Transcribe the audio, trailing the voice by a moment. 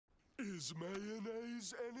Is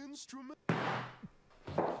mayonnaise an instrument?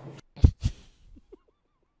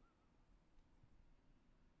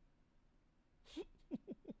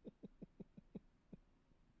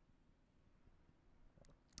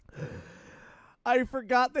 I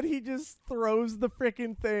forgot that he just throws the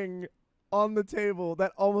frickin' thing on the table.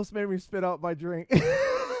 That almost made me spit out my drink.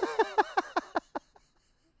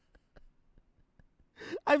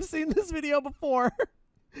 I've seen this video before,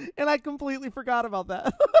 and I completely forgot about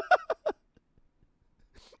that.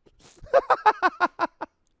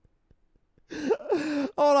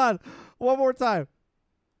 Hold on. One more time.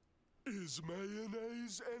 Is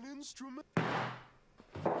mayonnaise an instrument? I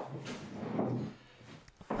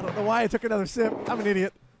don't know why I took another sip. I'm an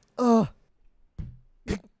idiot. Ugh.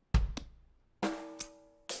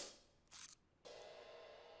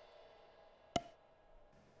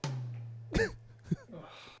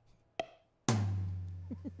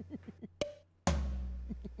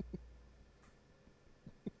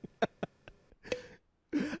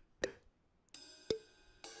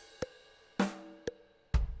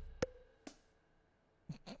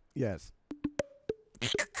 Yes.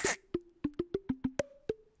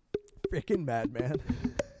 Freaking madman.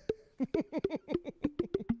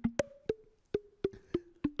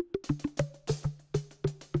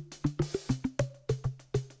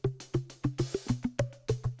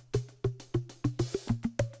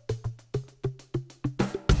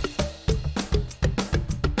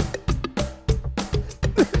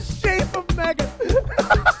 The shape of Megan.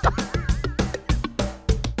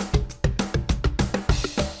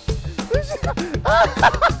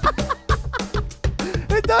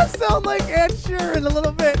 It does sound like Ed Sheeran a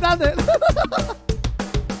little bit, doesn't it?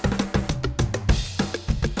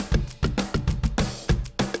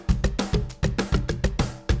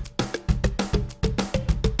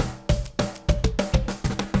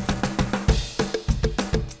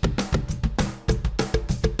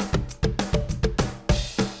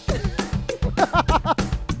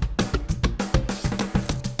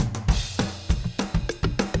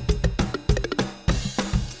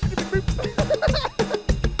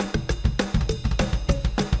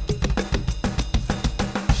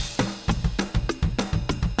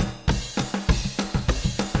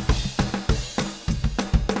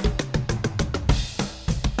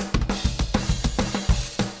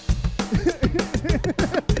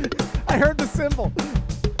 I heard the cymbal.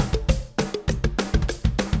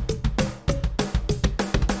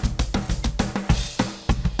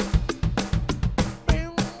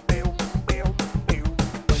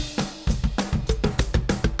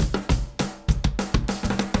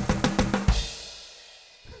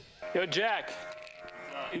 Yo, Jack,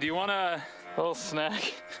 do you want a little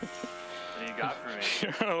snack? What do you got for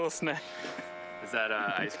me? A little snack. Is that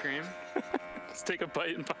ice cream? Let's take a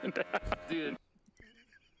bite and find out. Dude.